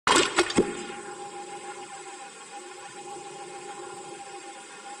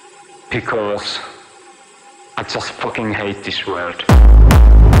Because I just fucking hate this world.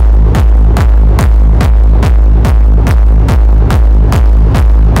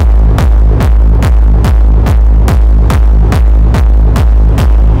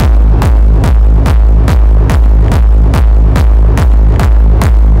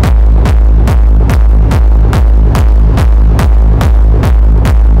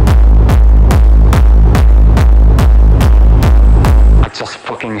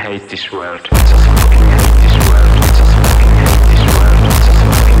 Hate this world. I just fucking hate this world. I just fucking hate this world. I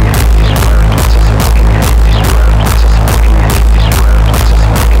just fucking hate this world. I just fucking hate this world. I just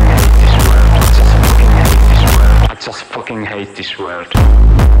fucking hate this world. I just fucking hate this world. I just fucking hate this world. I just fucking hate this world.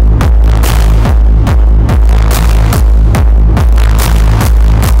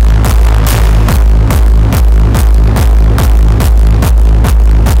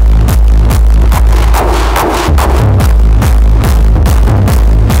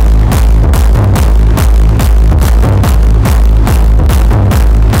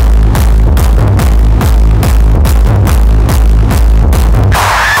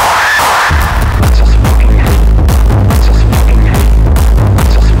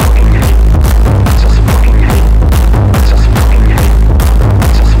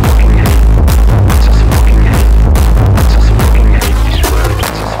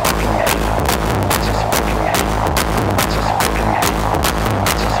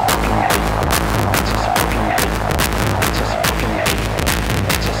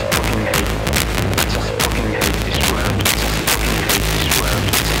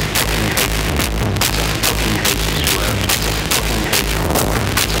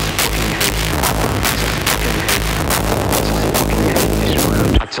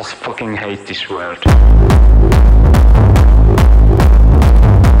 Hate this world.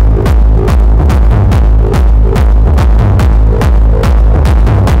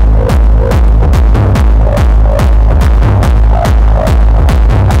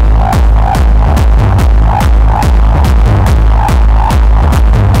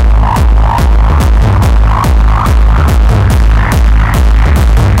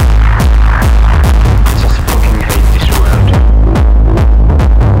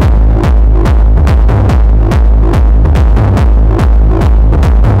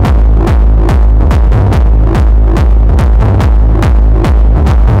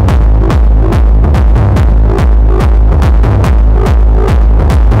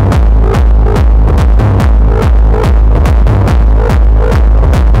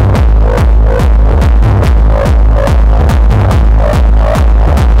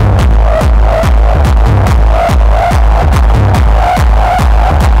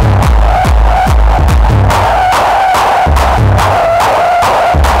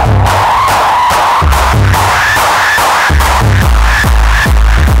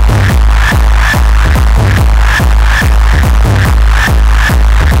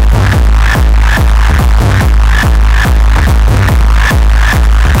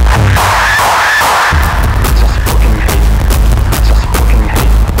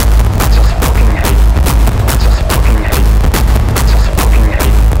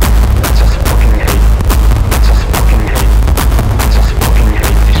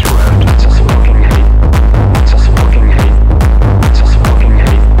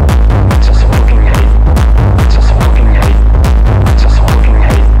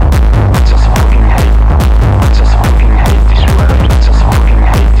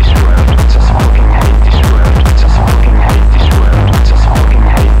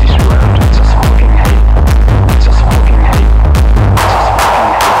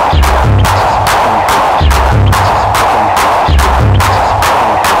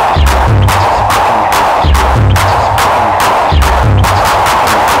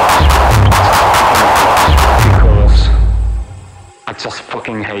 I just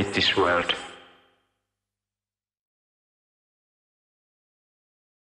fucking hate this world.